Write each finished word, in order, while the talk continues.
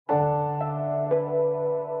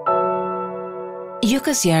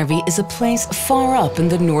Jukkasjärvi is a place far up in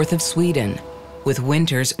the north of Sweden, with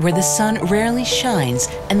winters where the sun rarely shines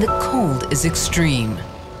and the cold is extreme.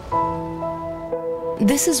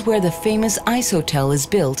 This is where the famous ICEHOTEL is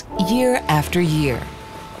built year after year.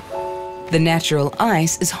 The natural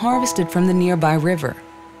ice is harvested from the nearby river.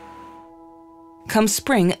 Come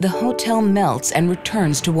spring, the hotel melts and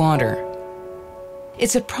returns to water.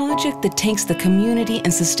 It's a project that takes the community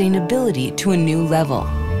and sustainability to a new level.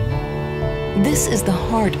 This is the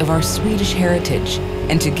heart of our Swedish heritage,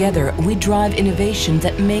 and together we drive innovation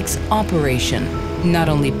that makes operation not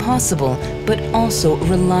only possible, but also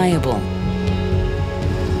reliable.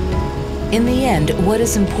 In the end, what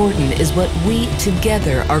is important is what we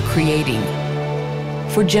together are creating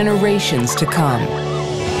for generations to come.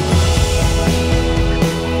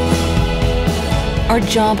 Our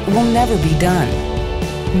job will never be done.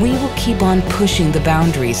 We will keep on pushing the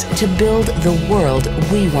boundaries to build the world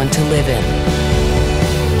we want to live in.